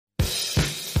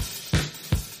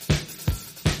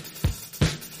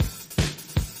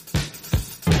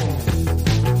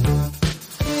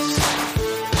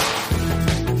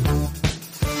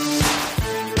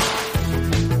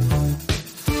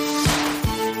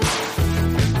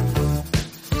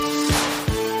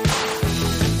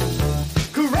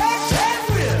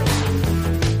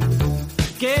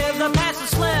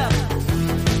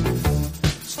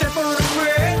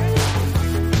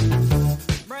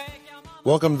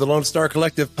Welcome to the Lone Star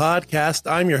Collective podcast.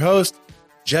 I'm your host,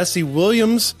 Jesse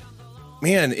Williams.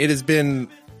 Man, it has been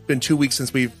 2 weeks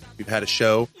since we've had a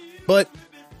show, but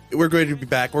we're going to be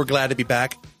back. We're glad to be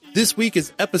back. This week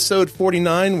is episode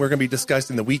 49. We're going to be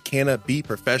discussing the We Canna Be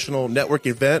Professional Network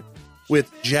event with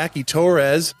Jackie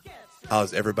Torres.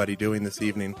 How's everybody doing this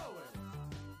evening?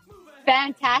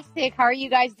 Fantastic. How are you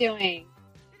guys doing?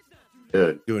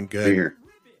 Good. Doing good. Here.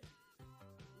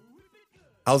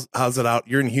 How's it out?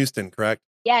 You're in Houston, correct?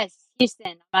 Yes,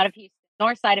 Houston. I'm out of Houston,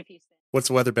 north side of Houston. What's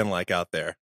the weather been like out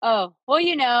there? Oh,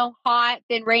 well, hot,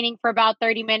 then raining for about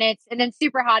 30 minutes, and then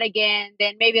super hot again,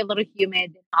 then maybe a little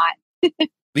humid, then hot. At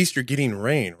least you're getting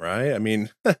rain, right? I mean...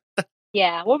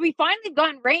 Yeah, well, we finally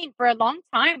gotten rain for a long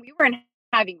time. We weren't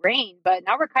having rain, but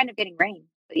now we're kind of getting rain.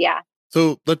 But yeah.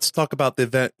 So let's talk about the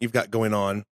event you've got going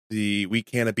on, the We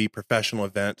Canna Be Professional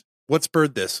event. What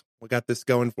spurred this? What got this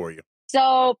going for you?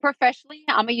 So professionally,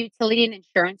 I'm a utility and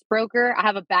insurance broker. I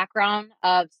have a background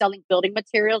of selling building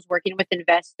materials, working with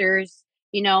investors,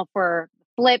 for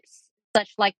flips,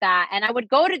 such like that. And I would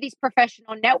go to these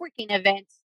professional networking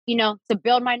events, to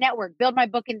build my network, build my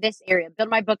book in this area, build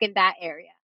my book in that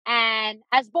area. And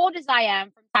as bold as I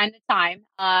am from time to time,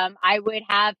 I would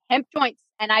have hemp joints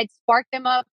and I'd spark them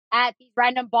up at these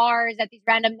random bars, at these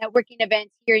random networking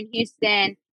events here in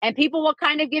Houston. And people will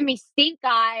kind of give me stink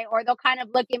eye, or they'll kind of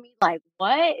look at me like,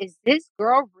 what is this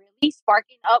girl really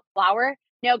sparking up flower?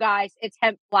 No, guys, it's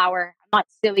hemp flower. I'm not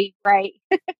silly, right?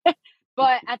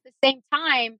 But at the same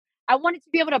time, I wanted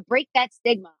to be able to break that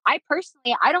stigma. I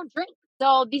don't drink.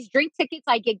 So these drink tickets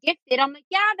I get gifted, I'm like,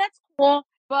 yeah, that's cool.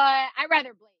 But I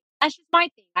rather blame. That's just my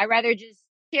thing. I rather just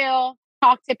chill,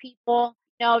 talk to people.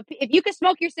 If you can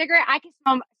smoke your cigarette, I can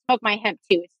smoke my hemp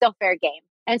too. It's still fair game.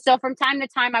 And so from time to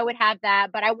time, I would have that.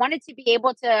 But I wanted to be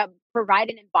able to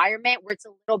provide an environment where it's a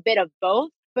little bit of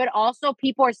both, but also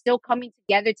people are still coming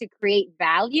together to create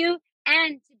value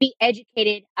and to be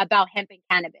educated about hemp and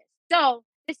cannabis. So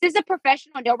this is a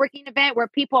professional networking event where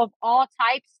people of all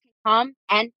types can come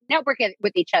and network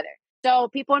with each other. So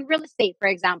people in real estate, for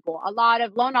example, a lot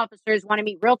of loan officers want to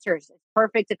meet realtors. It's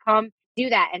perfect to come do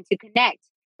that and to connect,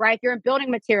 right? If you're in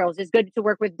building materials, it's good to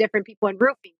work with different people in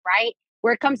roofing, right?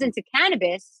 Where it comes into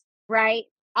cannabis, right?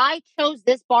 I chose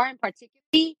this bar in particular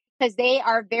because they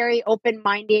are very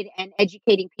open-minded and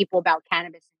educating people about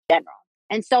cannabis in general.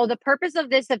 And so the purpose of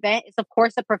this event is, of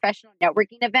course, a professional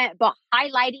networking event, but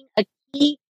highlighting a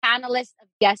key panelist of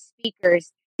guest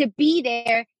speakers to be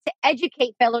there to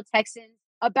educate fellow Texans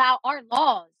about our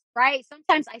laws, right?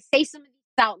 Sometimes I say some of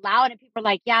these out loud and people are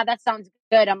like, yeah, that sounds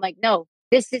good. I'm like, no,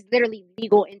 this is literally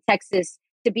legal in Texas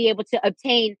to be able to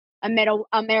obtain a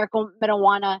medical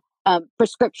marijuana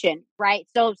prescription, right?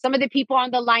 So some of the people on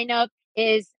the lineup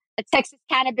is a Texas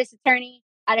cannabis attorney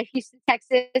out of Houston,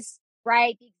 Texas,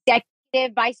 right? The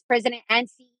executive vice president and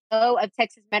CEO of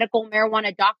Texas Medical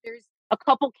Marijuana Doctors, a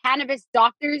couple cannabis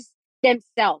doctors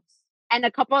themselves, and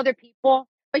a couple other people.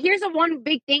 But here's one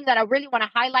big thing that I really want to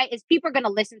highlight is people are going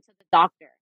to listen to the doctor.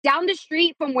 Down the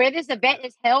street from where this event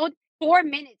is held, 4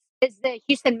 minutes is the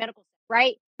Houston Medical Center,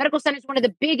 right? Medical Center is one of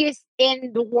the biggest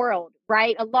in the world,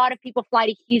 right? A lot of people fly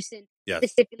to Houston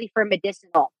specifically for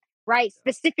medicinal, right?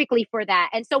 Specifically for that.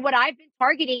 And so what I've been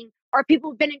targeting are people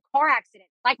who've been in car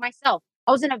accidents, like myself.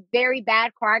 I was in a very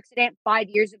bad car accident 5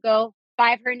 years ago,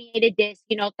 5 herniated discs,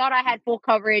 thought I had full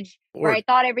coverage, right?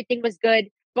 Thought everything was good.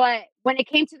 But when it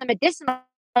came to the medicinal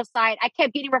side, I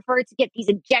kept getting referred to get these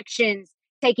injections,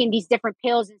 taking these different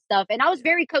pills and stuff. And I was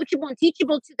very coachable and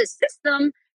teachable to the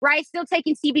system, right? Still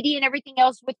taking CBD and everything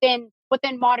else within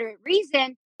moderate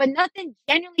reason, but nothing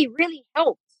genuinely really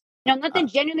helped. Nothing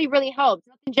genuinely really helped.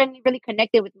 Nothing genuinely really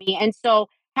connected with me. And so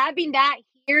having that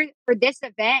here for this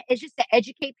event is just to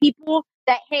educate people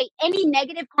that, hey, any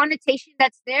negative connotation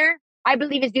that's there, I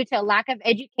believe is due to a lack of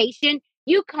education.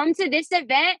 You come to this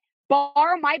event,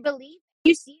 borrow my belief,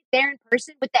 you see it there in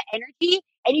person with the energy,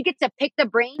 and you get to pick the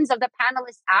brains of the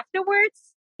panelists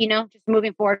afterwards, just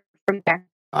moving forward from there.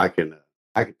 I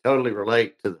can totally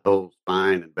relate to the whole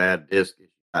spine and bad disc issue.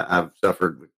 I've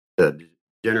suffered with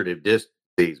degenerative disc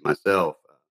disease myself.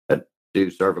 I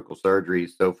do cervical surgery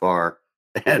so far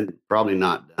and probably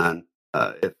not done.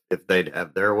 If they'd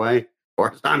have their way, as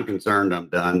far as I'm concerned, I'm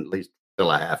done, at least till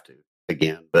I have to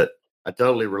again. But I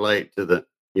totally relate to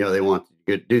they want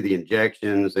you to do the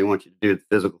injections. They want you to do the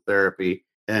physical therapy.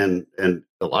 And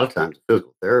a lot of times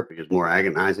physical therapy is more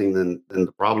agonizing than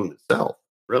the problem itself,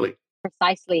 really.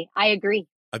 Precisely. I agree.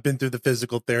 I've been through the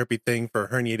physical therapy thing for a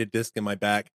herniated disc in my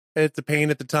back. It's a pain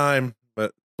at the time,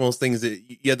 but most things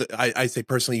that I say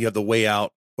personally, you have the way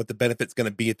out, what the benefit's going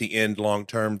to be at the end long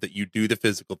term that you do the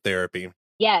physical therapy.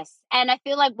 Yes. And I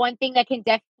feel like one thing that can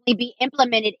definitely definitely be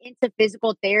implemented into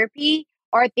physical therapy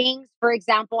are things, for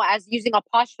example, as using a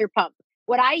posture pump.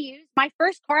 What I use, my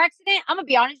first car accident, I'm gonna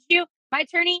be honest with you, my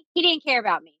attorney, he didn't care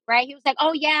about me, right? He was like,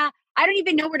 oh yeah, I don't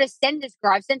even know where to send this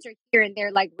girl. I've sent her here and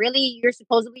there. Like, really? You're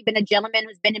supposedly been a gentleman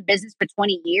who's been in business for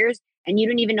 20 years and you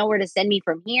don't even know where to send me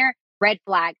from here? Red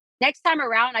flag. Next time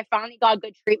around, I finally got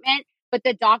good treatment, but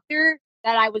the doctor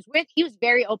that I was with, he was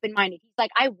very open minded. He's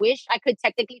like, I wish I could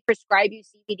technically prescribe you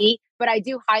CBD, but I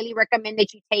do highly recommend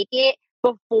that you take it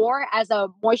before as a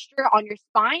moisture on your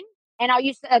spine. And I'll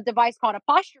use a device called a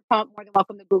posture pump. More than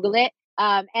welcome to Google it.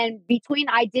 And between,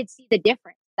 I did see the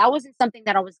difference. That wasn't something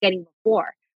that I was getting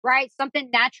before, right?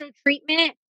 Something natural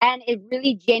treatment. And it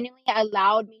really genuinely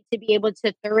allowed me to be able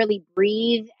to thoroughly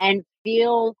breathe and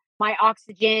feel my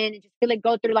oxygen and just feel it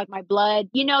go through like my blood,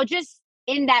 just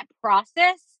in that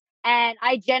process. And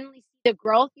I generally see the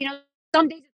growth. Some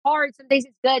days it's hard, some days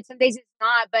it's good, some days it's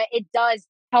not, but it does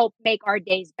help make our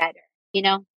days better.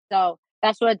 So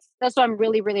that's what I'm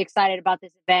really, really excited about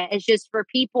this event. It's just for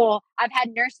people. I've had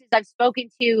nurses I've spoken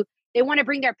to, they want to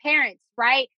bring their parents,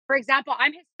 right? For example,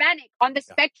 I'm Hispanic. On the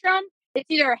spectrum, it's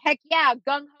either heck yeah,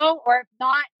 gung ho, or if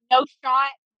not, no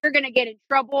shot. You're gonna get in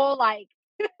trouble. Like,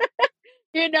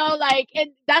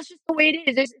 and that's just the way it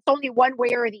is. It's only one way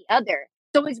or the other.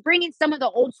 So it's bringing some of the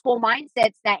old school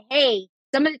mindsets that, hey,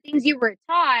 some of the things you were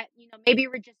taught, maybe you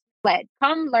were just led.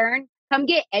 Come learn, come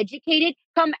get educated,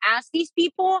 come ask these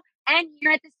people. And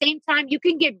here at the same time, you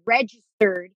can get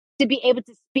registered to be able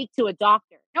to speak to a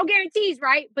doctor. No guarantees,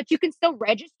 right? But you can still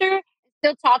register and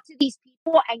still talk to these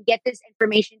people and get this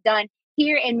information done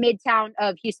here in Midtown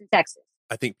of Houston, Texas.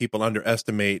 I think people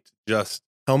underestimate just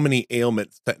how many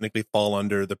ailments technically fall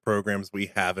under the programs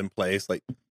we have in place. Like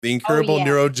the incurable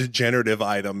neurodegenerative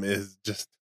item is just,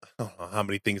 I don't know how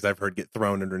many things I've heard get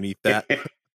thrown underneath that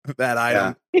that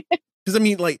item. Because I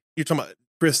mean, like you're talking about,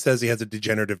 Chris says he has a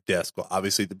degenerative disc. Well,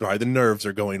 obviously probably the nerves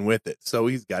are going with it. So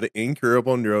he's got an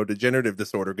incurable neurodegenerative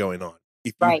disorder going on.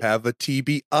 If you have a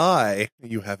TBI,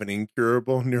 you have an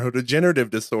incurable neurodegenerative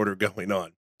disorder going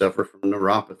on. Suffer from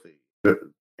neuropathy.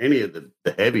 Any of the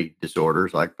heavy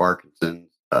disorders like Parkinson's,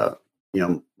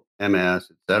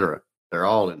 MS, etc. They're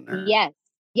all in there.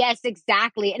 Yes,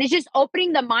 exactly. And it's just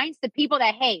opening the minds to people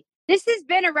that, hey, this has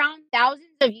been around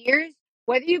thousands of years.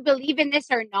 Whether you believe in this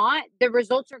or not, the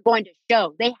results are going to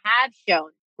show. They have shown,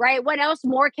 right? What else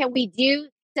more can we do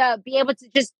to be able to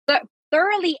just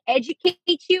thoroughly educate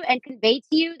you and convey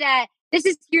to you that this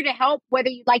is here to help, whether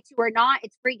you'd like to or not?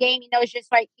 It's free game. It's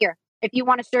just right here. If you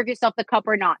want to serve yourself the cup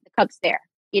or not, the cup's there.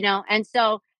 And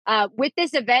so with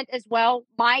this event as well,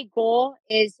 my goal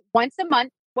is once a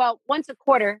month, once a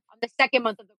quarter, on the second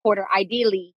month of the quarter,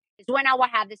 ideally, is when I will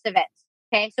have this event.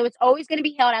 Okay, so it's always going to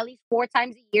be held at least 4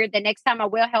 times a year. The next time I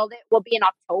will hold it will be in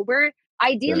October.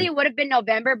 Ideally, it would have been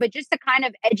November, but just to kind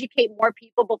of educate more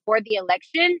people before the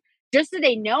election, just so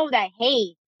they know that,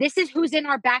 hey, this is who's in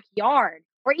our backyard.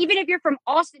 Or even if you're from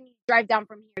Austin, you drive down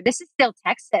from here, this is still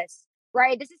Texas,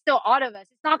 right? This is still all of us.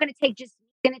 It's not going to take it's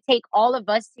going to take all of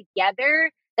us together.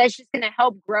 That's just going to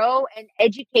help grow and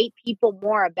educate people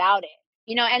more about it,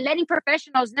 and letting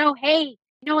professionals know, hey, you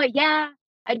know what? Yeah,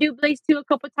 I do blaze too a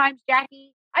couple times,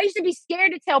 Jackie. I used to be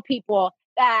scared to tell people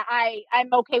that I'm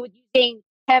okay with using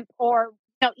hemp or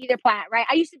either plant, right?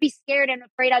 I used to be scared and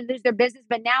afraid I'd lose their business,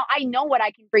 but now I know what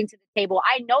I can bring to the table.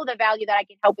 I know the value that I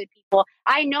can help with people.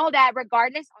 I know that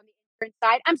regardless on the insurance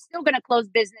side, I'm still going to close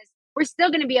business. We're still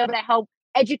going to be able to help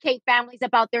educate families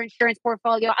about their insurance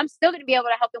portfolio. I'm still going to be able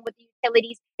to help them with the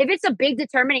utilities. If it's a big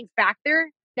determining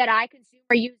factor that I consume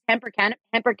or use hemp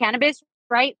or cannabis,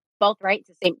 right? Both, right? It's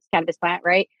the same cannabis plant,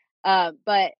 right?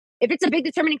 But if it's a big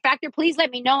determining factor, please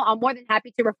let me know. I'm more than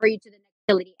happy to refer you to the next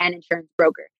utility and insurance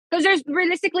broker. Because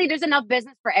there's enough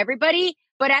business for everybody.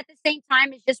 But at the same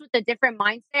time, it's just with a different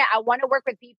mindset. I want to work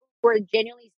with people who are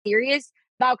genuinely serious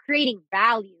about creating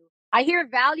value. I hear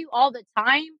value all the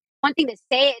time. One thing to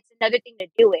say it, it's another thing to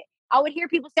do it. I would hear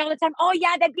people say all the time, oh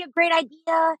yeah, that'd be a great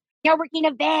idea. Networking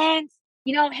events,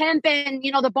 hemp and,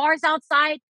 the bars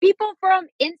outside. People from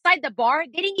inside the bar,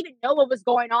 they didn't even know what was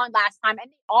going on last time. And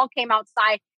they all came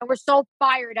outside and were so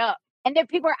fired up. And then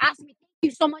people are asking me,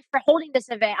 thank you so much for holding this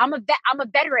event. I'm a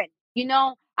veteran.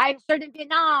 I served in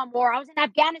Vietnam, or I was in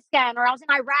Afghanistan, or I was in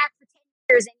Iraq for 10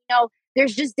 years. And,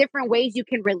 there's just different ways you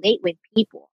can relate with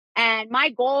people. And my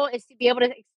goal is to be able to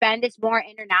expand this more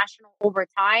international over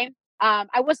time.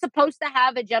 I was supposed to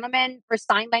have a gentleman for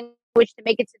sign language to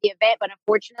make it to the event, but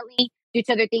unfortunately, due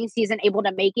to other things, he isn't able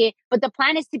to make it. But the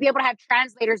plan is to be able to have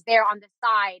translators there on the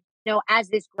side, as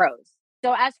this grows.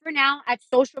 So as for now, at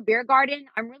Social Beer Garden,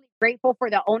 I'm really grateful for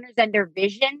the owners and their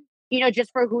vision,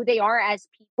 just for who they are as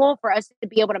people, for us to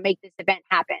be able to make this event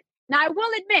happen. Now, I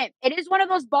will admit, it is one of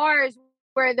those bars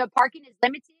where the parking is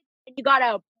limited and you got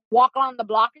to walk on the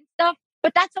block and stuff.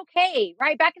 But that's okay,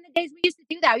 right? Back in the days, we used to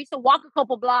do that. We used to walk a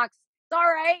couple blocks. It's all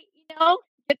right,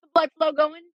 get the blood flow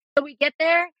going so we get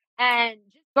there and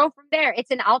just go from there. It's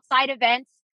an outside event.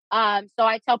 So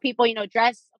I tell people,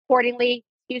 dress accordingly.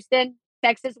 Houston,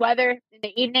 Texas weather in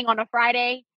the evening on a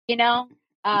Friday,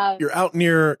 You're out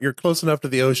you're close enough to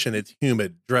the ocean. It's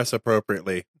humid. Dress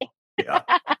appropriately. Yeah.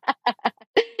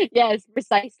 Yes,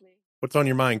 precisely. What's on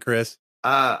your mind, Chris?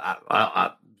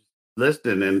 I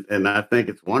listened, and I think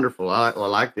it's wonderful. I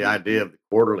like the idea of the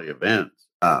quarterly events.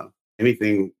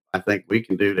 Anything I think we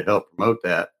can do to help promote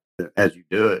that as you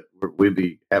do it, we'd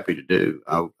be happy to do.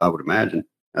 I would imagine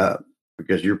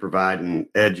because you're providing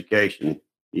education,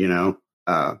 and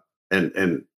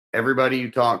everybody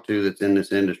you talk to that's in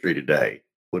this industry today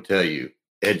will tell you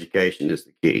education is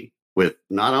the key. With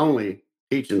not only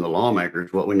teaching the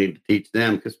lawmakers what we need to teach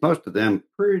them, because most of them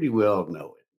pretty well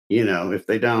know it. If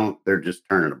they don't, they're just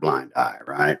turning a blind eye,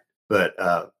 right? But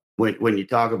when you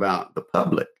talk about the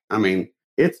public, I mean,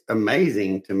 it's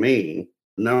amazing to me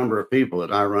the number of people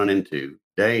that I run into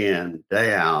day in,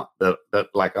 day out, that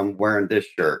like I'm wearing this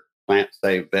shirt, Plant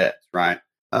Save Vets, right?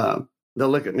 They'll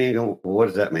look at me and go, well, what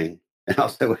does that mean? And I'll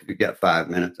say, well, if you've got 5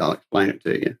 minutes, I'll explain it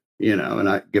to you, and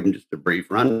I give them just a brief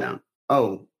rundown.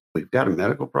 Oh, we've got a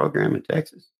medical program in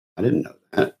Texas. I didn't know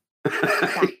that.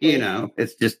 Exactly.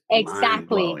 It's just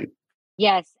exactly.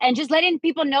 Yes. And just letting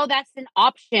people know that's an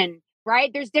option,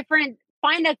 right?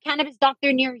 Find a cannabis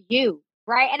doctor near you,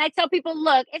 right? And I tell people,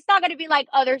 look, it's not going to be like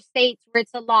other states where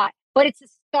it's a lot, but it's a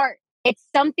start. It's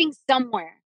something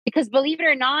somewhere, because believe it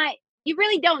or not, you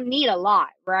really don't need a lot,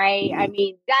 right? Mm-hmm. I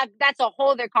mean, that's a whole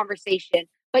other conversation.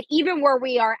 But even where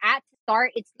we are at to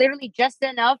start, it's literally just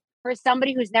enough for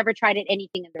somebody who's never tried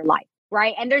anything in their life,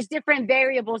 right? And there's different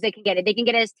variables they can get it. They can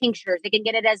get it as tinctures. They can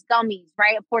get it as gummies,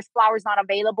 right? Of course, flower's not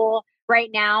available right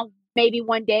now. Maybe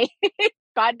one day,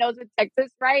 God knows in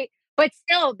Texas, right? But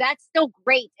still, that's still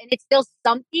great. And it's still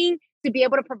something to be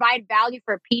able to provide value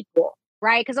for people,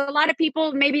 right? Because a lot of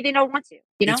people, maybe they don't want to,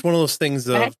 It's one of those things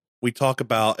of, we talk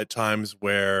about at times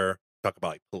where talk about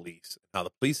like police, how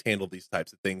the police handle these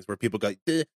types of things where people go,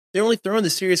 they're only throwing the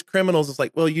serious criminals. It's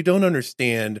like, well, you don't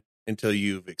understand until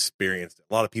you've experienced it.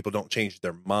 A lot of people don't change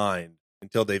their mind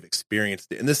until they've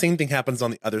experienced it. And the same thing happens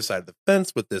on the other side of the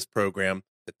fence with this program,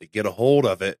 that they get a hold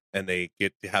of it and they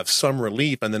get to have some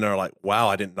relief. And then they're like, wow,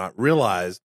 I did not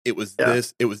realize it was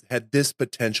this, had this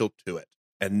potential to it.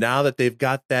 And now that they've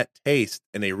got that taste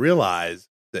and they realize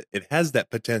that it has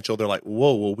that potential, they're like,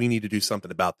 whoa, well, we need to do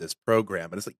something about this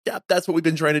program. And it's like, yeah, that's what we've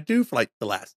been trying to do for like the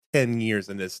last 10 years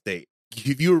in this state.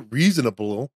 Give you a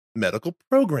reasonable medical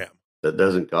program. That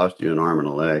doesn't cost you an arm and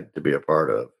a leg to be a part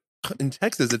of. In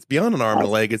Texas, it's beyond an arm and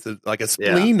a leg. It's like a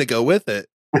spleen to go with it.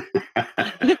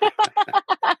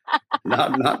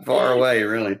 Not far away,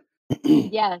 really.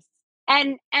 Yes.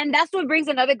 And that's what brings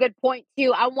another good point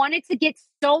too. I wanted to get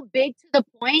so big to the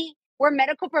point where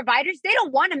medical providers, they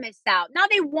don't want to miss out. Now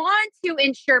they want to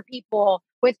insure people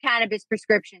with cannabis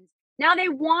prescriptions. Now they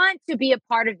want to be a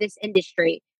part of this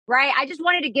industry, right? I just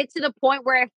wanted to get to the point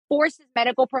where it forces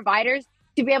medical providers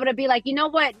to be able to be like, you know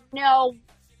what? No,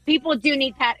 people do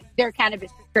need their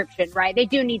cannabis prescription, right? They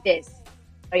do need this.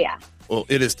 So yeah. Well,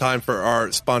 it is time for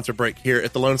our sponsor break here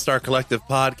at the Lone Star Collective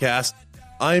podcast.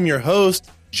 I'm your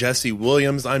host, Jesse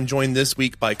Williams. I'm joined this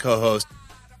week by co-host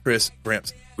Chris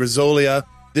Gramps Grisolia.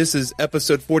 This is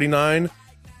episode 49.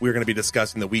 We're going to be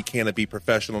discussing the We Canna Be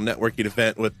Professional networking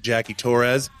event with Jackie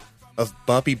Torres of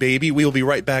Bumpy Baby. We will be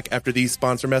right back after these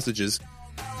sponsor messages.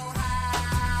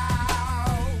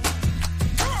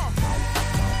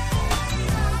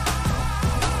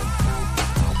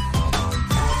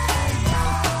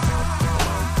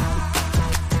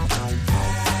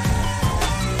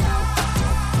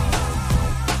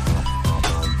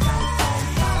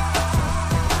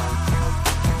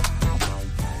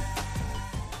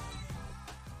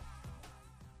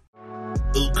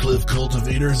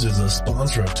 Cultivators is a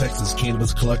sponsor of Texas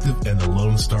Cannabis Collective and the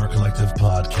Lone Star Collective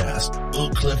podcast.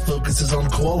 Oak Cliff focuses on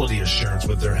quality assurance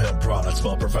with their hemp products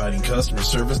while providing customer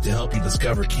service to help you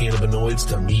discover cannabinoids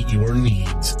to meet your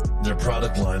needs. Their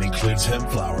product line includes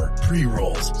hemp flower,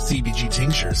 pre-rolls, CBG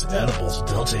tinctures, edibles,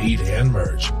 Delta 8, and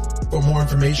merch. For more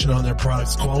information on their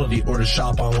products' quality or to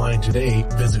shop online today,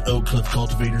 visit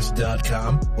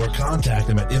oakcliffcultivators.com or contact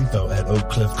them at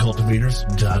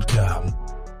info@oakcliffcultivators.com.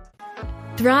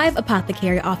 Thrive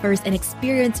Apothecary offers an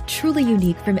experience truly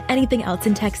unique from anything else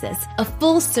in Texas. A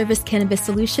full-service cannabis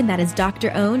solution that is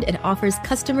doctor-owned and offers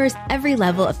customers every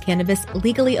level of cannabis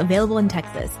legally available in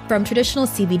Texas. From traditional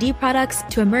CBD products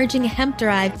to emerging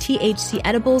hemp-derived THC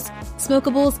edibles,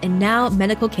 smokables, and now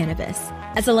medical cannabis.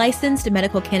 As a licensed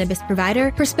medical cannabis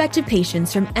provider, prospective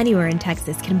patients from anywhere in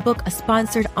Texas can book a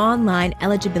sponsored online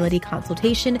eligibility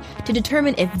consultation to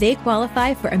determine if they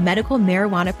qualify for a medical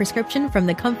marijuana prescription from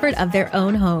the comfort of their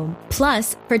own home.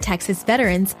 Plus, for Texas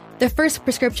veterans, the first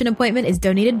prescription appointment is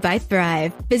donated by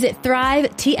Thrive. Visit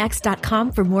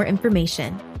thrivetx.com for more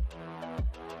information.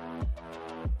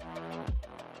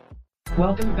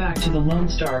 Welcome back to the Lone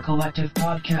Star Collective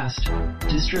podcast,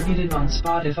 distributed on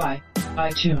Spotify,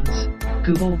 iTunes,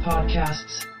 Google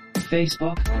Podcasts,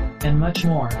 Facebook, and much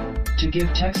more, to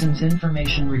give Texans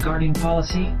information regarding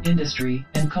policy, industry,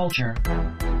 and culture.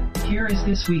 Here is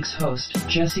this week's host,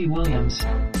 Jesse Williams.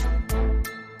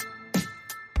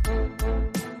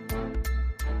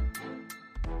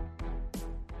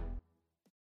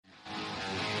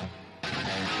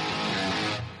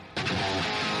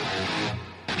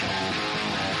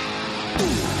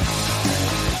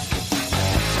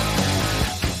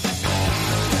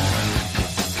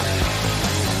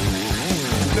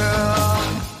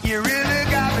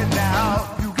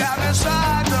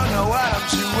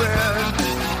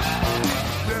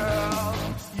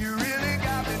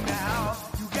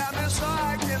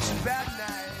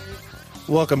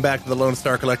 Welcome back to the Lone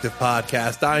Star Collective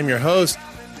podcast. I'm your host,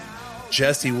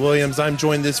 Jesse Williams. I'm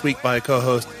joined this week by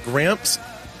co-host Gramps.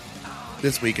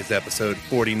 This week is episode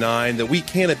 49, the We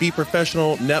Can It Be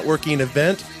Professional Networking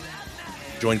event,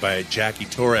 joined by Jackie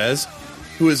Torres,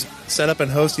 who is set up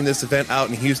and hosting this event out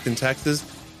in Houston, Texas.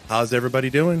 How's everybody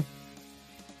doing?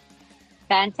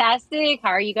 Fantastic. How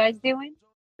are you guys doing?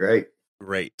 Great.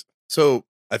 Great. So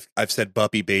I've said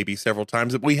Buppy Baby several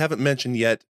times, but we haven't mentioned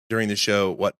yet during the show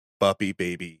what Buppy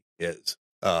Baby is.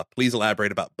 Please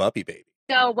elaborate about Buppy Baby.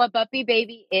 So what Buppy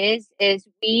Baby is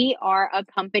we are a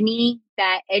company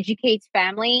that educates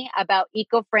family about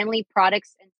eco-friendly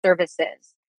products and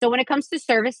services. So when it comes to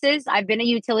services, I've been a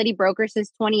utility broker since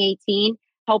 2018,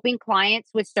 helping clients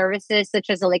with services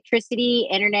such as electricity,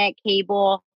 internet,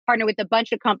 cable, partner with a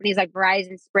bunch of companies like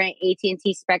Verizon, Sprint,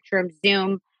 AT&T, Spectrum,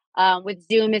 Zoom. With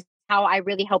Zoom is how I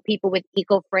really help people with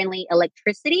eco-friendly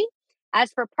electricity. As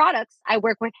for products, I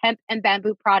work with hemp and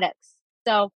bamboo products.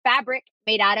 So fabric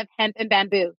made out of hemp and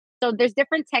bamboo. So there's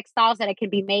different textiles that it can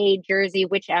be made, jersey,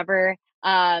 whichever.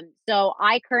 So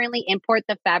I currently import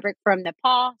the fabric from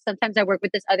Nepal. Sometimes I work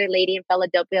with this other lady in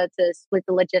Philadelphia to split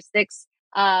the logistics.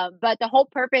 But the whole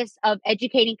purpose of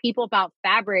educating people about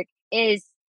fabric is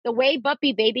the way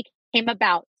Buppy Baby came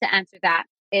about. To answer that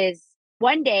is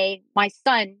one day, my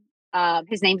son,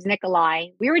 his name's Nikolai,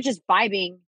 we were just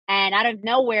vibing. And out of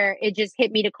nowhere, it just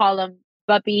hit me to call him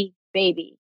Buppy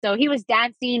Baby. So he was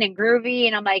dancing and groovy.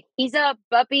 And I'm like, he's a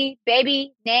Buppy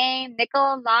Baby named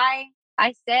Nikolai.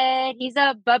 I said, he's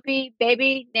a Buppy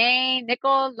Baby named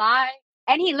Nikolai.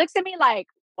 And he looks at me like,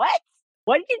 what?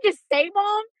 What did you just say,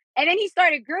 Mom? And then he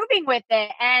started grooving with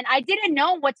it. And I didn't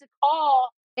know what to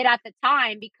call it at the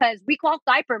time because we cloth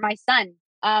diaper my son.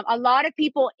 A lot of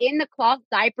people in the cloth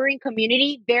diapering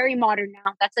community, very modern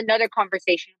now. That's another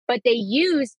conversation. But they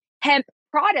use hemp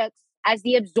products as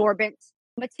the absorbent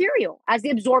material, as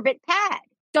the absorbent pad.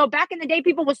 So back in the day,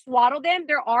 people would swaddle them.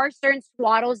 There are certain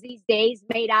swaddles these days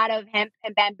made out of hemp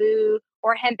and bamboo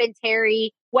or hemp and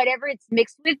terry, whatever it's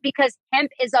mixed with, because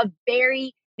hemp is a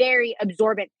very, very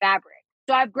absorbent fabric.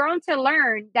 So I've grown to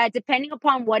learn that depending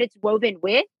upon what it's woven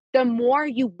with, the more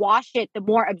you wash it, the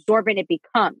more absorbent it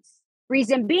becomes.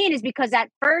 Reason being is because at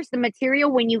first, the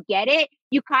material, when you get it,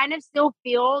 you kind of still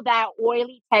feel that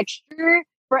oily texture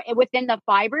within the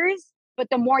fibers. But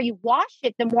the more you wash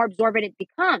it, the more absorbent it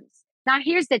becomes. Now,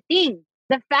 here's the thing.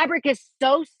 The fabric is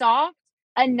so soft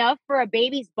enough for a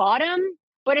baby's bottom,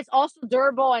 but it's also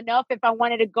durable enough if I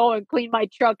wanted to go and clean my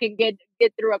truck and get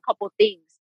through a couple things.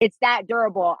 It's that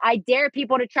durable. I dare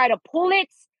people to try to pull it,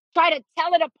 try to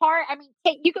tell it apart. I mean,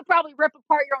 you could probably rip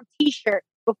apart your own t-shirt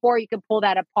before you can pull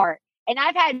that apart. And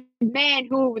I've had men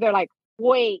who they're like,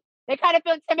 wait, they kind of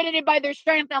feel intimidated by their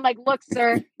strength. I'm like, look,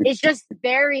 sir, it's just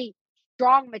very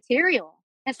strong material.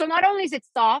 And so not only is it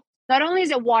soft, not only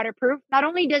is it waterproof, not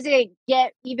only does it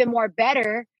get even more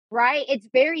better, right? It's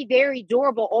very, very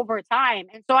durable over time.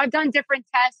 And so I've done different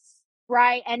tests,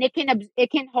 right? And it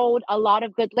can hold a lot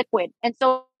of good liquid. And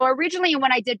so originally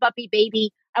when I did Buppy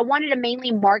Baby, I wanted to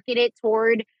mainly market it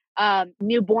toward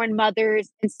newborn mothers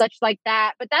and such like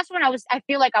that. But that's when I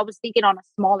feel like I was thinking on a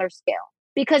smaller scale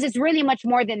because it's really much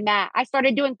more than that. I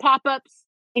started doing pop-ups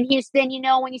in Houston,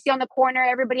 when you see on the corner,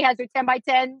 everybody has their 10 by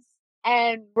 10s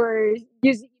and we're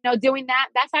using, doing that.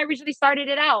 That's how I originally started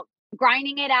it out,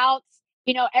 grinding it out,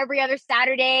 every other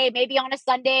Saturday, maybe on a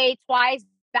Sunday, twice,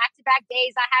 back to back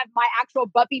days. I have my actual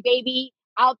Buppy baby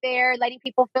out there letting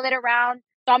people fill it around.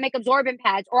 So I'll make absorbent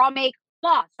pads, or I'll make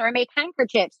cloths, or I make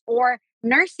handkerchiefs or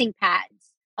nursing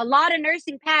pads. A lot of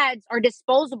nursing pads are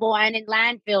disposable and in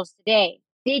landfills today.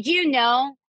 Did you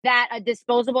know that a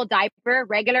disposable diaper,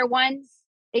 regular ones,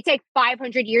 they take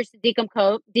 500 years to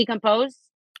decompose?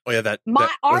 Oh yeah, that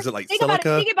was it like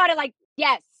silica? Think about it like,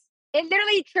 yes. It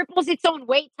literally triples its own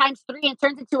weight times 3 and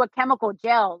turns into a chemical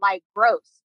gel. Like, gross.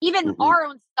 Even our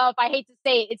own stuff, I hate to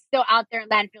say it, it's still out there in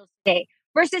landfills today.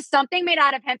 Versus something made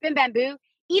out of hemp and bamboo,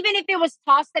 even if it was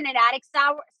tossed in an attic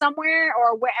somewhere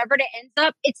or wherever it ends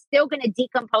up, it's still going to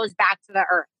decompose back to the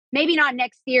earth. Maybe not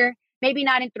next year, maybe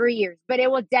not in 3 years, but it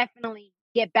will definitely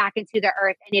get back into the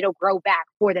earth and it'll grow back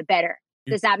for the better.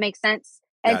 Does that make sense?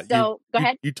 And go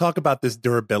ahead. You talk about this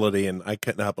durability, and I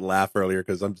couldn't help but laugh earlier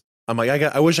because I'm like,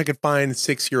 I wish I could find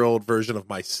 6-year-old version of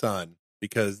my son,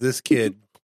 because this kid,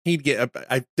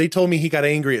 they told me he got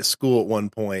angry at school at one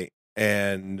point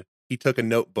and he took a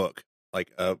notebook,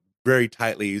 like a very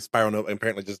tightly spiral note, and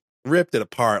apparently just ripped it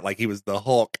apart like he was the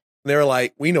Hulk. And they were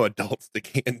like, we know adults that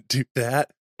can't do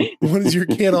that. What is your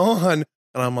kid on?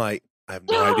 And I'm like, I have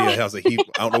no idea. I was like, I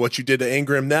don't know what you did to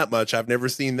anger him that much. I've never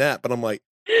seen that. But I'm like,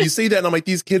 you see that, and I'm like,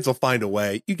 these kids will find a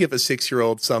way. You give a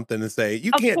 6-year-old something and say,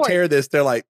 you can't tear this. They're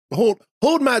like, hold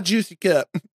my juicy cup.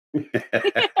 Yeah,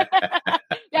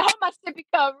 hold my sippy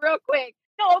cup real quick.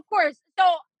 No, of course. So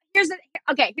here's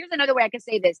another way I can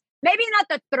say this. Maybe not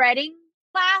the threading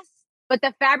class, but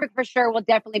the fabric for sure will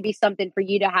definitely be something for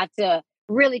you to have to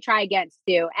really try against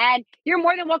too. And you're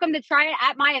more than welcome to try it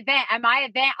at my event. At my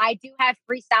event, I do have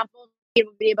free samples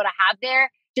you'll be able to have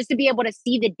there, just to be able to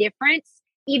see the difference,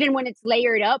 even when it's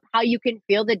layered up, how you can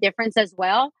feel the difference as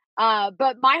well.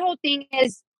 But my whole thing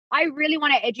is, I really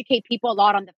want to educate people a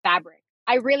lot on the fabric.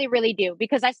 I really, really do,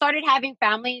 because I started having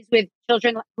families with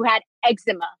children who had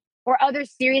eczema or other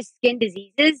serious skin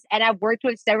diseases. And I've worked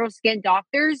with several skin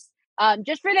doctors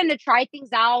just for them to try things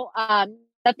out,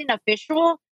 nothing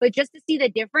official, but just to see the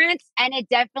difference. And it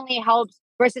definitely helps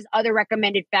versus other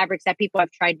recommended fabrics that people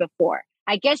have tried before.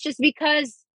 I guess just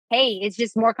because, hey, it's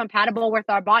just more compatible with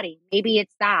our body. Maybe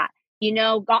it's that,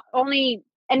 only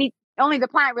the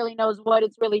plant really knows what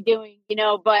it's really doing,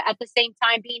 but at the same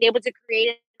time, being able to create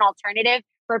an alternative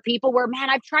for people where,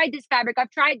 man, I've tried this fabric, I've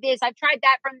tried this, I've tried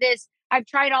that from this, I've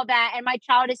tried all that, and my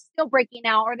child is still breaking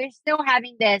out, or they're still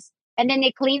having this. And then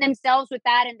they clean themselves with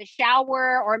that in the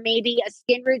shower, or maybe a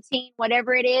skin routine,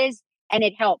 whatever it is, and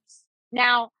it helps.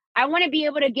 Now, I want to be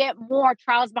able to get more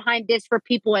trials behind this for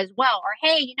people as well. Or,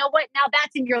 hey, you know what? Now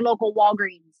that's in your local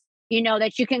Walgreens,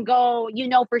 that you can go,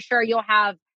 for sure you'll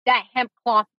have that hemp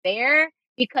cloth there,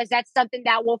 because that's something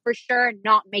that will for sure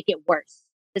not make it worse.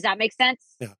 Does that make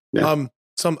sense? Yeah.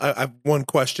 I have one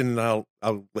question, and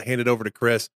I'll hand it over to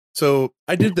Chris. So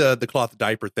I did the cloth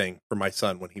diaper thing for my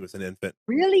son when he was an infant.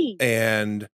 Really?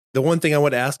 And the one thing I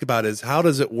want to ask about is, how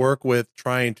does it work with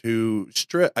trying to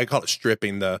strip? I call it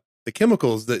stripping the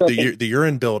chemicals, the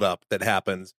urine buildup that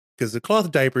happens. Because the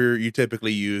cloth diaper, you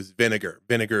typically use vinegar.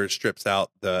 Vinegar strips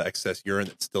out the excess urine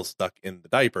that's still stuck in the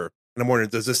diaper. And I'm wondering,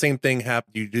 does the same thing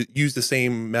happen? You use the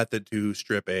same method to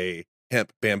strip a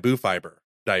hemp bamboo fiber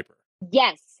diaper?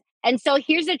 Yes. And so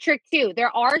here's a trick too.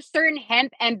 There are certain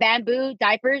hemp and bamboo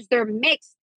diapers. They're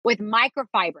mixed with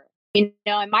microfiber, and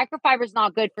microfiber is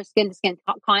not good for skin to skin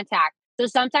contact. So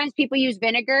sometimes people use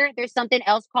vinegar. There's something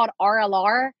else called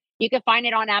RLR. You can find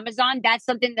it on Amazon. That's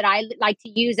something that I like to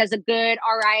use as a good,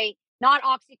 all right, not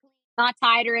OxyClean, not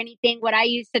Tide or anything. What I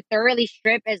use to thoroughly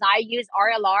strip is I use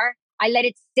RLR. I let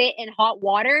it sit in hot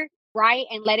water, right?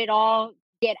 And let it all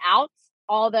get out,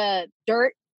 all the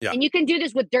dirt. Yeah. And you can do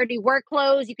this with dirty work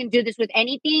clothes. You can do this with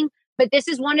anything. But this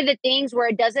is one of the things where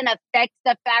it doesn't affect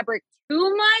the fabric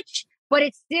too much, but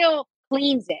it still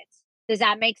cleans it. Does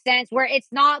that make sense? Where it's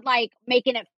not like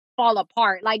making it fall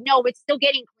apart. Like, no, it's still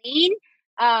getting clean,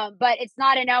 but it's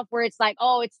not enough where it's like,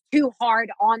 oh, it's too hard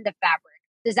on the fabric.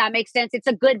 Does that make sense? It's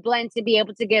a good blend to be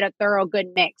able to get a thorough, good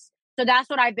mix. So that's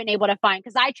what I've been able to find,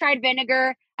 because I tried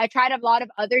vinegar. I tried a lot of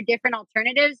other different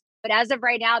alternatives. But as of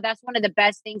right now, that's one of the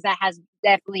best things that has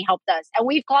definitely helped us. And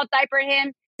we've cloth diapered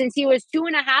him since he was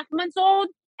 2.5 months old.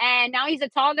 And now he's a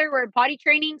toddler. We're potty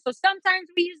training. So sometimes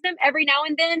we use them every now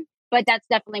and then. But that's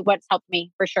definitely what's helped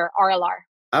me for sure. RLR.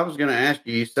 I was going to ask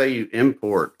you, you say you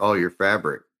import all your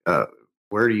fabric.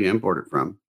 Where do you import it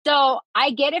from? So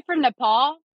I get it from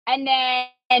Nepal. And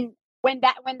then when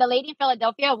the lady in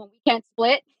Philadelphia, when we can't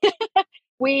split,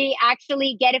 we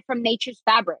actually get it from Nature's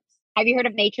Fabrics. Have you heard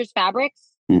of Nature's Fabrics?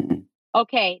 Mm-mm.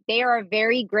 Okay, they are a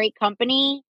very great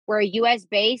company. We're US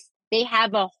based. They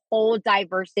have a whole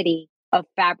diversity of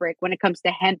fabric when it comes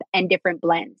to hemp and different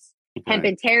blends. Hemp Okay.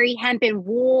 and terry, hemp and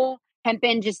wool, hemp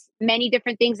and just many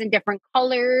different things in different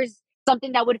colors,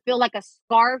 something that would feel like a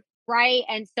scarf, right?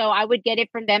 And so I would get it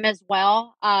from them as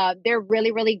well. They're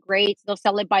really, really great. They'll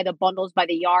sell it by the bundles, by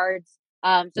the yards. So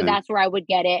Okay. that's where I would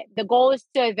get it. The goal is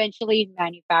to eventually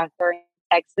manufacture in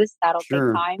Texas. That'll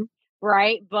Sure. take time,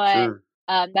 right? But Sure.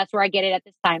 that's where I get it at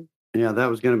this time. Yeah, that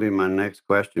was going to be my next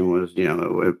question was,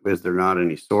 is there not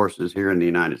any sources here in the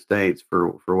United States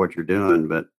for what you're doing?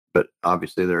 But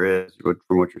obviously there is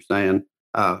from what you're saying.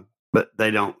 But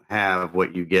they don't have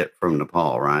what you get from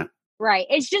Nepal, right? Right.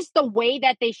 It's just the way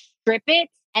that they strip it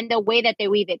and the way that they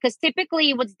weave it. Because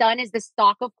typically what's done is the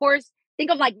stalk, of course, think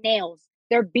of like nails.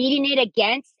 They're beating it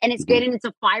against and it's Mhm. getting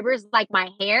into fibers like my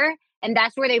hair. And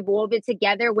that's where they wove it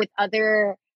together with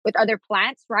other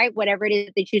plants, right? Whatever it is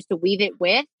that they choose to weave it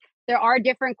with. There are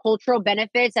different cultural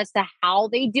benefits as to how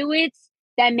they do it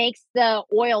that makes the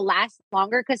oil last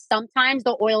longer. Because sometimes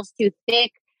the oil's too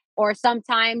thick, or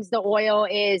sometimes the oil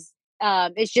is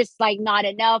it's just like not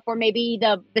enough, or maybe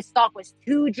the stalk was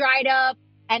too dried up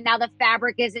and now the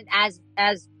fabric isn't as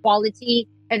quality.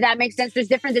 If that makes sense, there's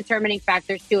different determining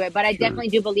factors to it, but I Sure. definitely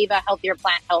do believe a healthier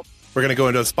plant helps. We're going to go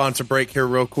into a sponsor break here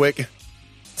real quick.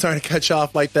 Sorry to cut you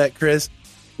off like that, Chris.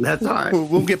 That's all right.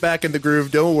 We'll get back in the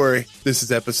groove. Don't worry. This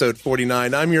is episode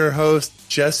 49. I'm your host,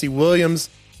 Jesse Williams.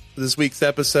 For this week's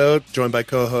episode, joined by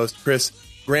co-host Chris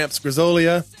Gramps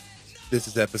Grisolia. This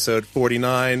is episode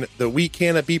 49, the We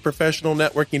Cannot Be Professional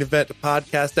Networking Event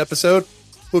podcast episode.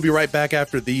 We'll be right back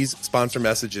after these sponsor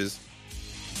messages.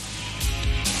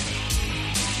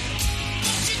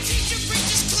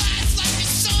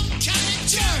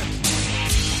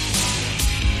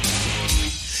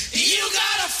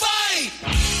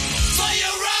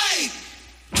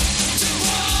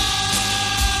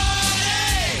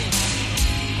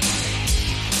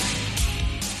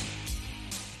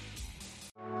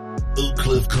 Oak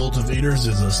Cliff Cultivators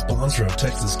is a sponsor of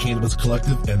Texas Cannabis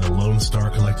Collective and the Lone Star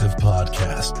Collective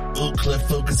podcast. Oak Cliff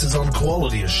focuses on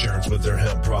quality assurance with their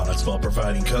hemp products while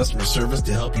providing customer service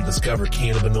to help you discover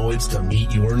cannabinoids to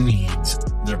meet your needs.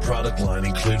 Their product line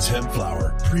includes hemp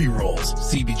flower, pre-rolls,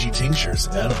 CBG tinctures,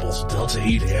 edibles, Delta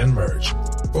 8, and merge.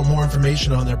 For more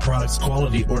information on their products'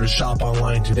 quality or to shop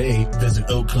online today, visit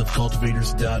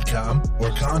oakcliffcultivators.com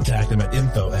or contact them at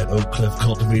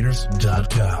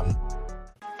info@oakcliffcultivators.com.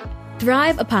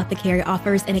 Thrive Apothecary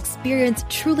offers an experience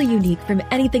truly unique from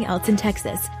anything else in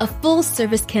Texas. A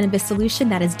full-service cannabis solution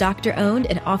that is doctor-owned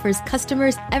and offers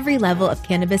customers every level of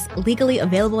cannabis legally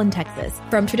available in Texas.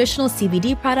 From traditional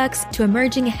CBD products to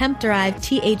emerging hemp-derived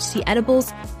THC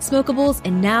edibles, smokables,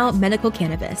 and now medical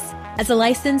cannabis. As a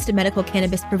licensed medical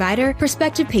cannabis provider,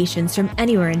 prospective patients from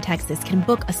anywhere in Texas can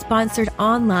book a sponsored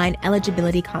online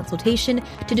eligibility consultation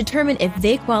to determine if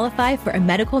they qualify for a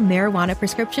medical marijuana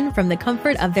prescription from the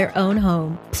comfort of their own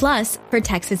home. Plus, for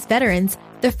Texas veterans,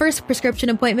 the first prescription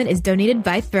appointment is donated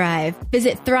by Thrive.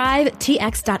 Visit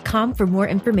thrivetx.com for more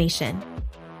information.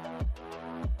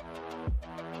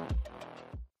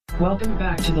 Welcome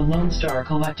back to the Lone Star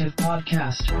Collective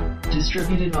podcast,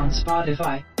 distributed on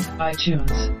Spotify,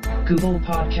 iTunes, Google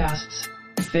Podcasts,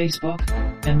 Facebook,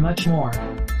 and much more,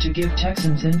 to give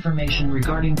Texans information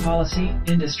regarding policy,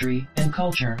 industry, and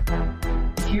culture.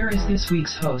 Here is this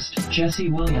week's host, Jesse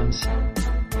Williams.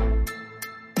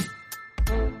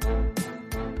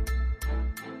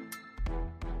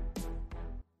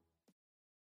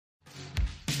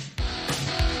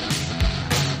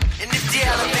 And if the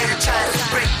elevator tries to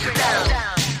break you down,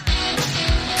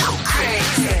 go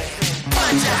crazy,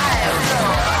 punch a higher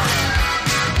floor.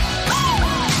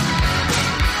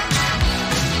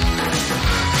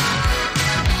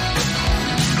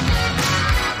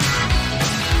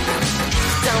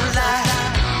 Don't lie,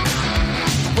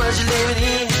 the world you're living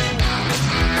in.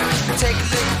 Take a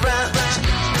look around,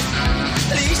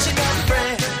 at least you got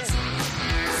friends.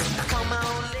 Come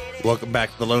on, lady. Welcome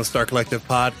back to the Lone Star Collective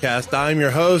podcast. I'm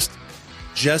your host,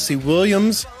 Jesse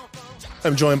Williams.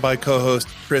 I'm joined by co-host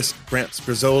Chris Gramps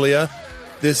Grisolia.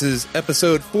 This is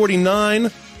episode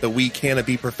 49, the We Cannot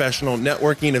Be Professional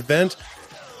Networking event.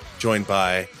 Joined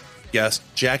by guest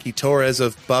Jackie Torres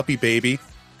of Buppy Baby.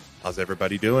 How's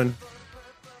everybody doing?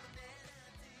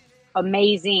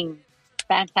 Amazing.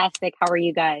 Fantastic. How are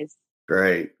you guys?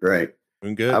 Great.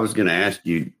 Doing good. I was going to ask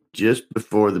you just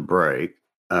before the break,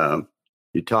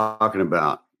 you're talking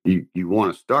about you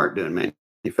want to start doing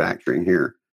manufacturing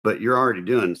here, but you're already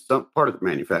doing some part of the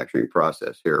manufacturing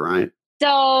process here, right?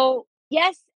 So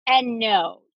yes and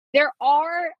no.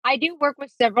 I do work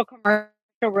with several commercial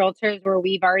commercial realtors where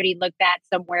we've already looked at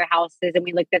some warehouses and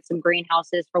we looked at some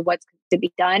greenhouses for what's to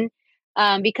be done.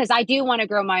 Because I do want to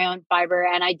grow my own fiber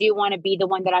and I do want to be the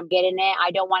one that I'm getting it.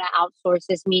 I don't want to outsource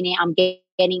this, meaning I'm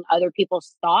getting other people's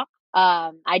stock.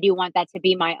 I do want that to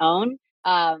be my own.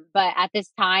 But at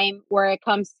this time, where it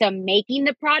comes to making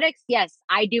the products, yes,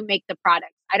 I do make the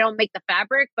products. I don't make the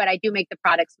fabric, but I do make the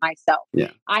products myself.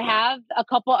 Yeah. I have a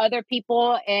couple other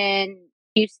people in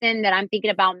Houston that I'm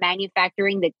thinking about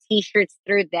manufacturing the t-shirts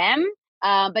through them.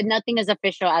 But nothing is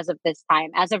official as of this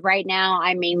time. As of right now,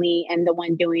 I mainly am the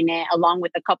one doing it, along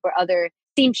with a couple other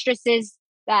seamstresses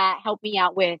that help me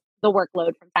out with the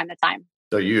workload from time to time.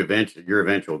 So your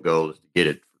eventual goal is to get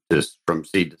it just from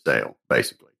seed to sale,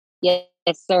 basically. Yes,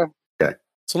 sir. Okay.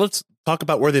 So let's talk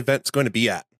about where the event's going to be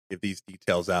at. Give these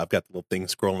details out. I've got the little thing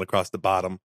scrolling across the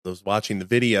bottom. Those watching the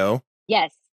video.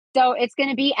 Yes. So it's going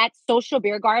to be at Social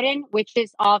Beer Garden, which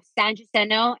is off San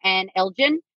Jacinto and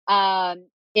Elgin.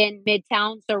 In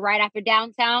Midtown, so right after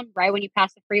downtown, right when you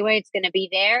pass the freeway, it's going to be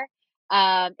there.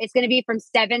 It's going to be from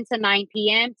 7 to 9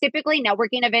 p.m. Typically,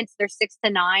 networking events, they're 6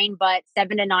 to 9, but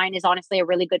 7 to 9 is honestly a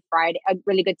really good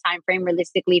time frame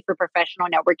realistically for professional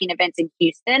networking events in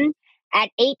Houston.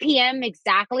 At 8 p.m.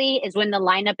 exactly is when the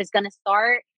lineup is going to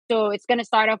start. So it's going to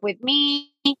start off with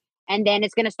me, and then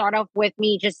it's going to start off with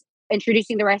me just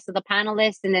introducing the rest of the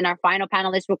panelists, and then our final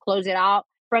panelist will close it out.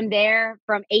 From there,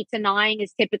 from 8 to 9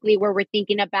 is typically where we're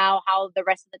thinking about how the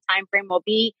rest of the time frame will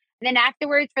be. And then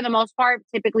afterwards, for the most part,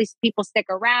 typically people stick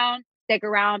around,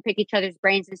 pick each other's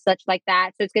brains and such like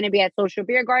that. So it's going to be at Social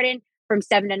Beer Garden from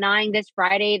 7 to 9 this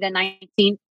Friday, the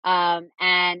 19th.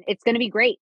 And it's going to be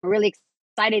great. We're really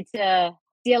excited to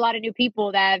see a lot of new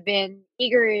people that have been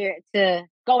eager to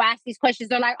go ask these questions.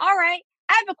 They're like, all right,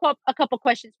 I have a couple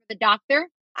questions for the doctor.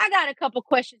 I got a couple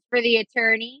questions for the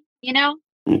attorney, you know?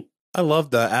 I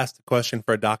love the ask the question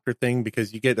for a doctor thing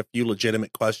because you get a few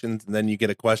legitimate questions and then you get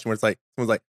a question where it's like, someone's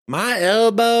like, my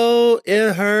elbow,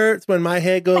 it hurts when my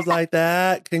head goes like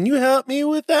that. Can you help me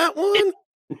with that one?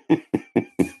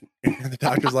 And the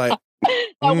doctor's like,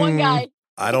 that one guy.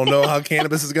 I don't know how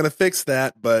cannabis is going to fix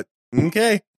that, but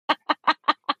okay.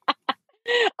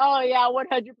 Oh, yeah,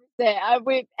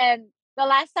 100%. And the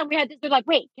last time we had this, they're like,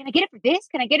 wait, can I get it for this?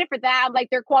 Can I get it for that? I'm like,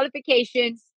 their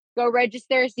qualifications. Go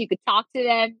register so you could talk to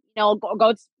them,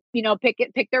 go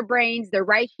pick their brains. They're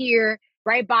right here,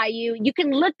 right by you. You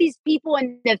can look these people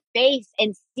in the face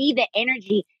and see the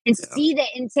energy and see the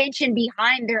intention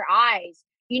behind their eyes,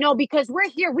 because we're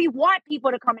here. We want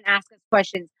people to come and ask us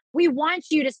questions. We want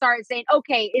you to start saying,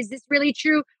 okay, is this really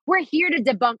true? We're here to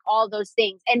debunk all those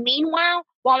things. And meanwhile,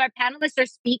 while our panelists are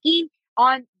speaking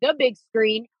on the big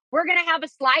screen, we're going to have a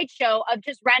slideshow of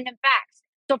just random facts.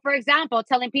 So, for example,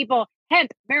 telling people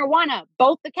hemp, marijuana,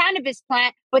 both the cannabis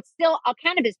plant, but still a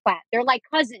cannabis plant. They're like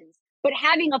cousins, but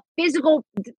having a physical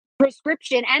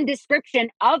prescription and description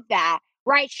of that,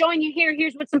 right? Showing you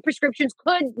here's what some prescriptions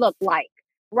could look like,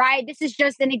 right? This is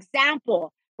just an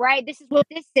example, right? This is what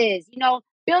this is,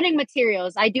 building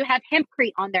materials. I do have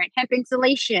hempcrete on there and hemp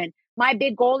insulation. My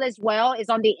big goal as well is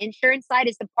on the insurance side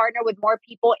is to partner with more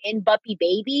people in Buppy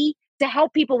Baby to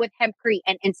help people with hempcrete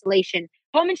and insulation.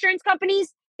 Home insurance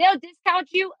companies, they'll discount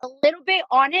you a little bit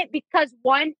on it because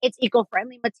one, it's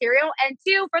eco-friendly material. And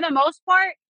two, for the most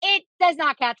part, it does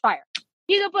not catch fire.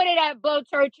 You can put it at blow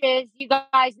churches. You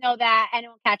guys know that, and it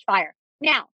won't catch fire.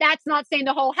 Now, that's not saying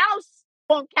the whole house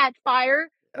won't catch fire,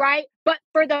 right? But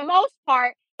for the most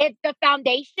part, if the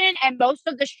foundation and most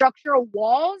of the structural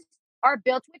walls are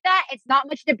built with that, it's not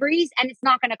much debris and it's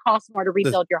not going to cost more to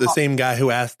rebuild your home. The same guy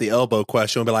who asked the elbow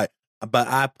question will be like, but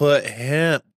I put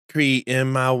hempcrete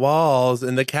in my walls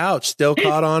and the couch still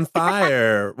caught on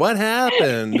fire. What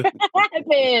happened? What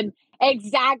happened?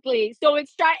 Exactly. So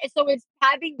it's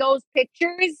having those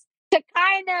pictures to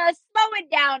kind of slow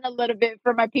it down a little bit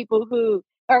for my people who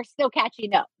are still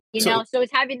catching up. So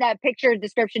it's having that picture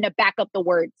description to back up the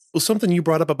words. Well, something you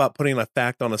brought up about putting a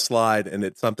fact on a slide, and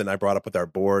it's something I brought up with our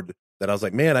board that I was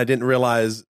like, man, I didn't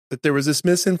realize that there was this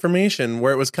misinformation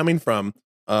where it was coming from.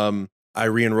 I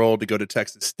re-enrolled to go to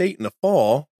Texas State in the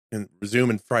fall and resume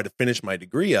and try to finish my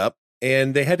degree up.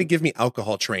 And they had to give me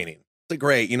alcohol training. It's like,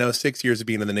 great, 6 years of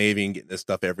being in the Navy and getting this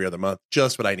stuff every other month,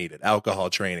 just what I needed, alcohol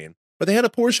training. But they had a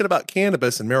portion about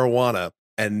cannabis and marijuana.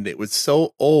 And it was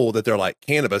so old that they're like,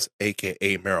 cannabis,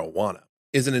 AKA marijuana,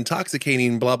 is an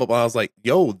intoxicating blah, blah, blah. I was like,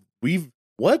 yo,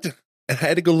 what? And I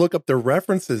had to go look up the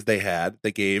references they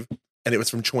gave, and it was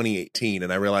from 2018.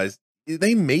 And I realized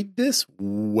they made this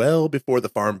well before the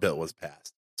Farm Bill was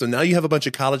passed. So now you have a bunch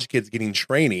of college kids getting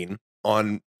training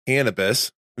on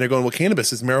cannabis, and they're going, well,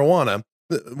 cannabis is marijuana.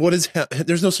 What is hemp?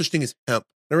 There's no such thing as hemp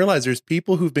I realize there's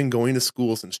people who've been going to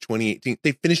school since 2018.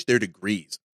 They finished their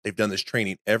degrees. They've done this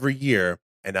training every year,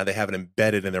 and now they have it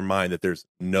embedded in their mind that there's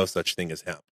no such thing as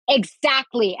hemp.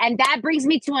 Exactly. And that brings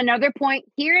me to another point.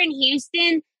 Here in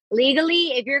Houston,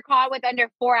 legally, if you're caught with under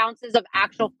 4 ounces of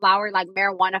actual flower, like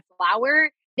marijuana flower,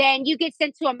 then you get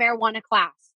sent to a marijuana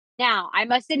class. Now, I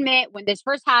must admit, when this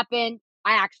first happened,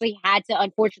 I actually had to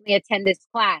unfortunately attend this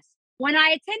class. When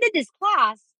I attended this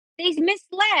class, they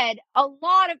misled a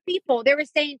lot of people. They were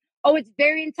saying, oh, it's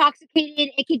very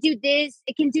intoxicating. It can do this.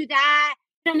 It can do that.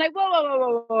 And I'm like, whoa, whoa, whoa,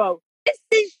 whoa, whoa. This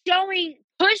is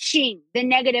pushing the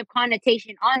negative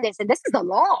connotation on this. And this is the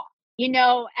law,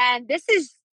 and this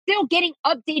is still getting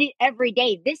updated every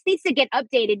day. This needs to get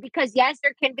updated because yes,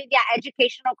 there can be that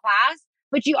educational class,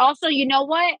 but you also, you know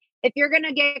what? If you're going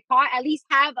to get caught, at least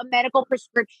have a medical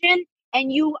prescription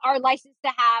and you are licensed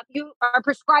you are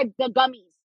prescribed the gummies.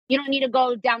 You don't need to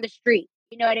go down the street,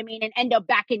 you know what I mean? And end up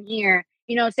back in here,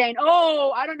 saying,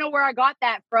 oh, I don't know where I got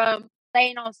that from,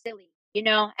 playing all silly,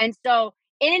 And so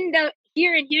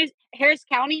here in Harris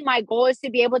County, my goal is to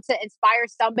be able to inspire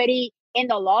somebody in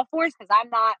the law force because I'm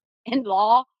not in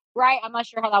law, right? I'm not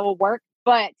sure how that will work,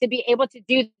 but to be able to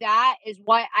do that is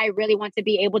what I really want to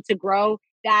be able to grow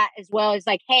that as well as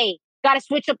like, hey, got to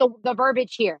switch up the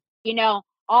verbiage here,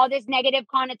 all this negative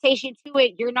connotation to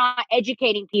it. You're not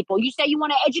educating people. You say you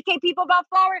want to educate people about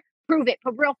flower, prove it,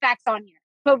 put real facts on here,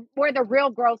 put where the real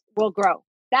growth will grow.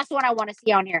 That's what I want to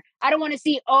see on here. I don't want to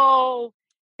see, it's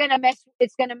gonna mess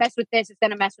with this, it's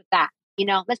gonna mess with that.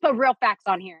 Let's put real facts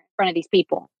on here in front of these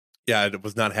people. Yeah, I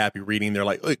was not happy reading. They're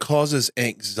like, it causes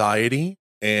anxiety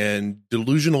and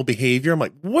delusional behavior. I'm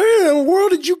like, where in the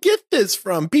world did you get this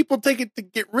from? People take it to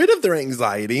get rid of their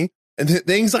anxiety, and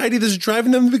the anxiety that's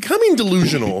driving them to becoming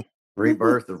delusional.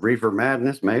 Rebirth of reefer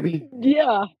madness, maybe.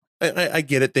 Yeah, I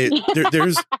get it.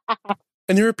 There's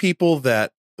and there are people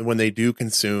that when they do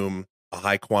consume a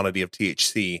high quantity of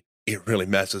THC, it really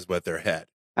messes with their head.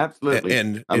 Absolutely.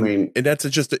 And that's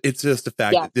it's just a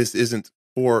fact that this isn't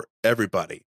for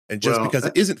everybody. And just because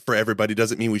it isn't for everybody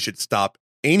doesn't mean we should stop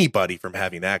anybody from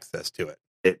having access to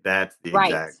it. That's the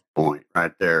exact point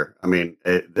right there. I mean,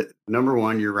 number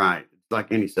one, you're right. It's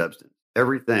like any substance.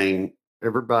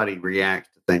 Everybody reacts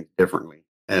to things differently.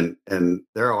 And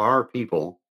there are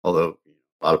people, although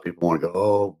a lot of people want to go,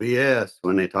 oh, BS,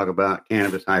 when they talk about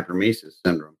cannabis hyperemesis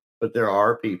syndrome. But there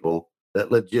are people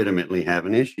that legitimately have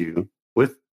an issue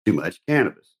with too much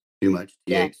cannabis, too much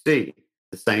THC. Yeah.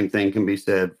 The same thing can be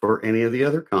said for any of the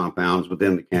other compounds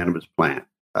within the cannabis plant.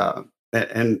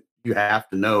 And you have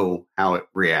to know how it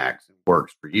reacts and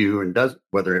works for you and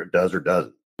whether it does or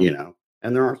doesn't,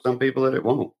 and there are some people that it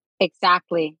won't.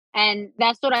 Exactly. And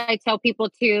that's what I tell people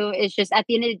too, is just at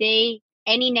the end of the day,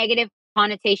 any negative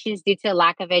connotations due to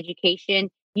lack of education,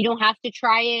 you don't have to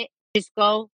try it. Just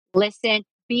go listen.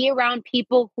 Be around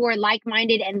people who are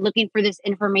like-minded and looking for this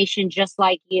information just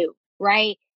like you,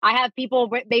 right? I have people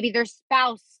where maybe their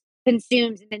spouse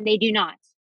consumes and then they do not,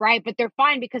 right? But they're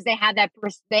fine because they have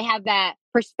that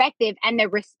perspective and their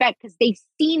respect because they've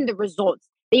seen the results.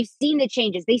 They've seen the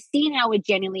changes. They've seen how it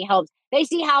genuinely helps. They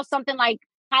see how something like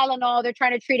Tylenol, they're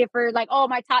trying to treat it for like, oh,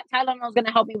 my Tylenol is going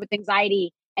to help me with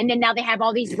anxiety. And then now they have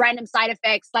all these random side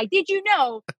effects. Like, did you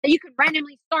know that you can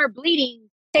randomly start bleeding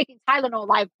taking Tylenol?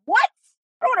 Like, what?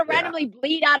 I don't want to randomly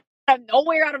bleed out of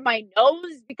nowhere out of my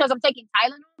nose because I'm taking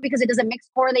Tylenol because it doesn't mix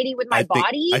correlating with my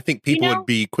body. I think people would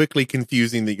be quickly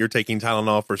confusing that you're taking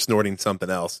Tylenol for snorting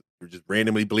something else. You're just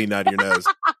randomly bleeding out of your nose.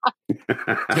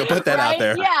 Put that out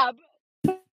there. Yeah.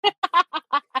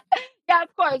 Yeah,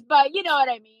 of course. But you know what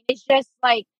I mean? It's just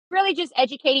like really just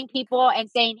educating people and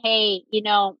saying, hey,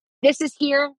 this is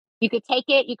here. You could take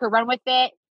it. You could run with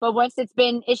it. But once it's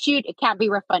been issued, it can't be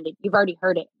refunded. You've already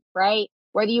heard it, right?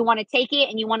 Whether you want to take it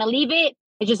and you want to leave it,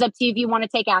 it's just up to you if you want to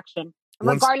take action.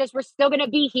 Regardless, we're still going to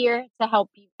be here to help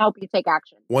you take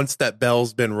action. Once that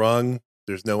bell's been rung,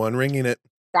 there's no unringing it.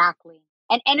 Exactly.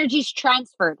 And energy's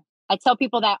transferred. I tell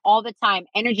people that all the time.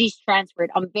 Energy's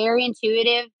transferred. I'm very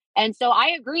intuitive. And so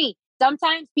I agree.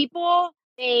 Sometimes people,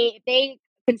 they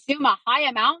consume a high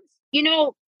amount,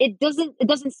 it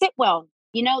doesn't sit well.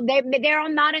 They're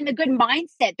not in the good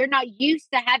mindset. They're not used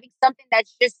to having something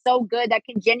that's just so good that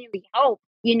can genuinely help,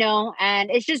 and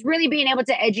it's just really being able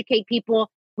to educate people.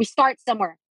 We start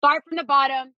somewhere, start from the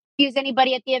bottom, use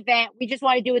anybody at the event. We just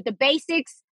want to do it the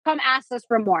basics. Come ask us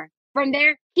for more. From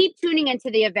there, keep tuning into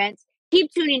the events,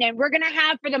 keep tuning in. We're going to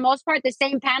have, for the most part, the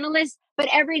same panelists, but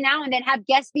every now and then have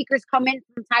guest speakers come in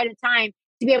from time to time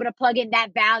to be able to plug in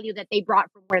that value that they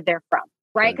brought from where they're from,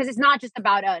 right? Because it's not just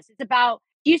about us. It's about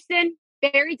Houston.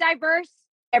 Very diverse,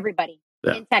 everybody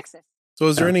in Texas. So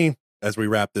is there any as we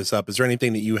wrap this up? Is there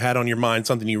anything that you had on your mind,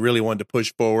 something you really wanted to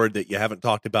push forward that you haven't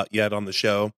talked about yet on the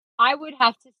show? I would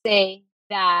have to say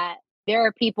that there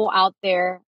are people out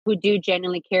there who do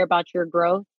genuinely care about your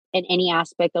growth in any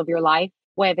aspect of your life,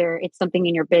 whether it's something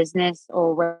in your business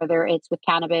or whether it's with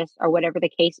cannabis or whatever the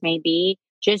case may be.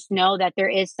 Just know that there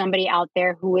is somebody out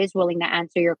there who is willing to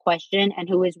answer your question and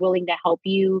who is willing to help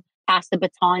you pass the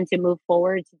baton to move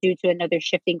forward due to another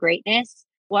shifting greatness.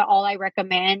 Well, all I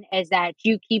recommend is that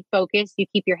you keep focused, you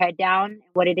keep your head down in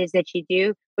what it is that you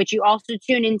do, but you also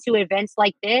tune into events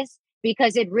like this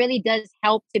because it really does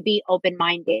help to be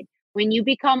open-minded. When you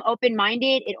become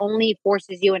open-minded, it only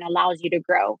forces you and allows you to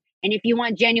grow. And if you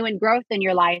want genuine growth in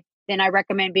your life, then I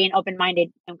recommend being open-minded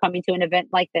and coming to an event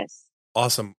like this.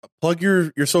 Awesome. Plug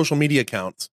your social media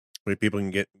accounts where people can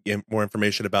get more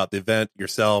information about the event,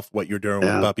 yourself, what you're doing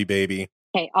with Buppy Baby.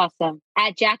 Okay, awesome.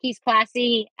 At Jackie's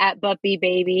Classy, at Buppy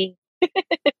Baby.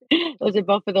 Those are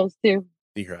both of those two.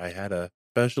 Here, I had a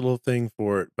special thing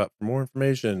for it, but for more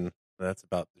information, that's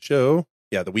about the show.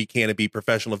 Yeah, the We Canopy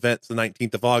professional events, the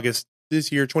 19th of August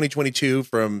this year, 2022,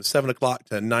 from 7 o'clock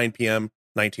to 9 p.m.,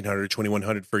 1900,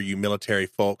 2100 for you military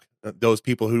folk, those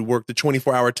people who work the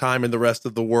 24-hour time in the rest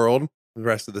of the world, the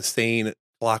rest of the sane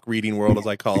clock reading world, as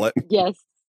I call it. Yes.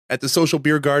 At the Social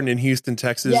Beer Garden in Houston,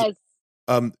 Texas. Yes.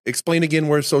 Explain again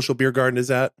where Social Beer Garden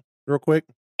is at, real quick.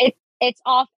 It's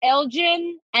off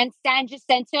Elgin and San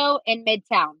Jacinto in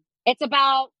Midtown. It's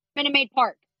about Minute Maid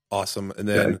Park. Awesome. And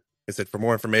then I said for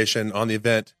more information on the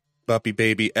event, Buppy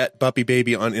Baby at Buppy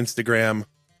Baby on Instagram.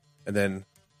 And then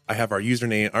I have our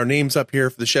names up here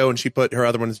for the show, and she put her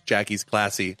other one is Jackie's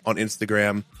Classy on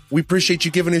Instagram. We appreciate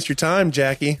you giving us your time,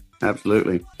 Jackie.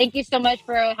 Absolutely. Thank you so much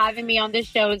for having me on this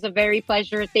show. It's a very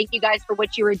pleasure. Thank you guys for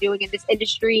what you are doing in this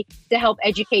industry to help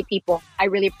educate people. I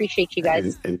really appreciate you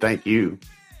guys. And thank you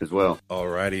as well. All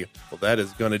righty. Well, that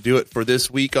is going to do it for this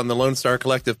week on the Lone Star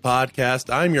Collective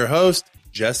podcast. I'm your host,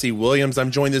 Jesse Williams. I'm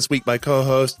joined this week by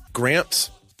co-host Gramps,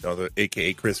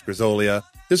 aka Chris Grisolia.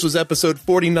 This was episode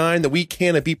 49, the We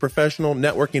Canna Be Professional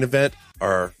networking event.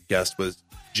 Our guest was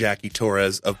Jackie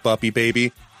Torres of Buppy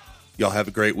Baby. Y'all have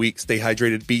a great week. Stay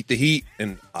hydrated, beat the heat,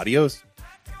 and adios.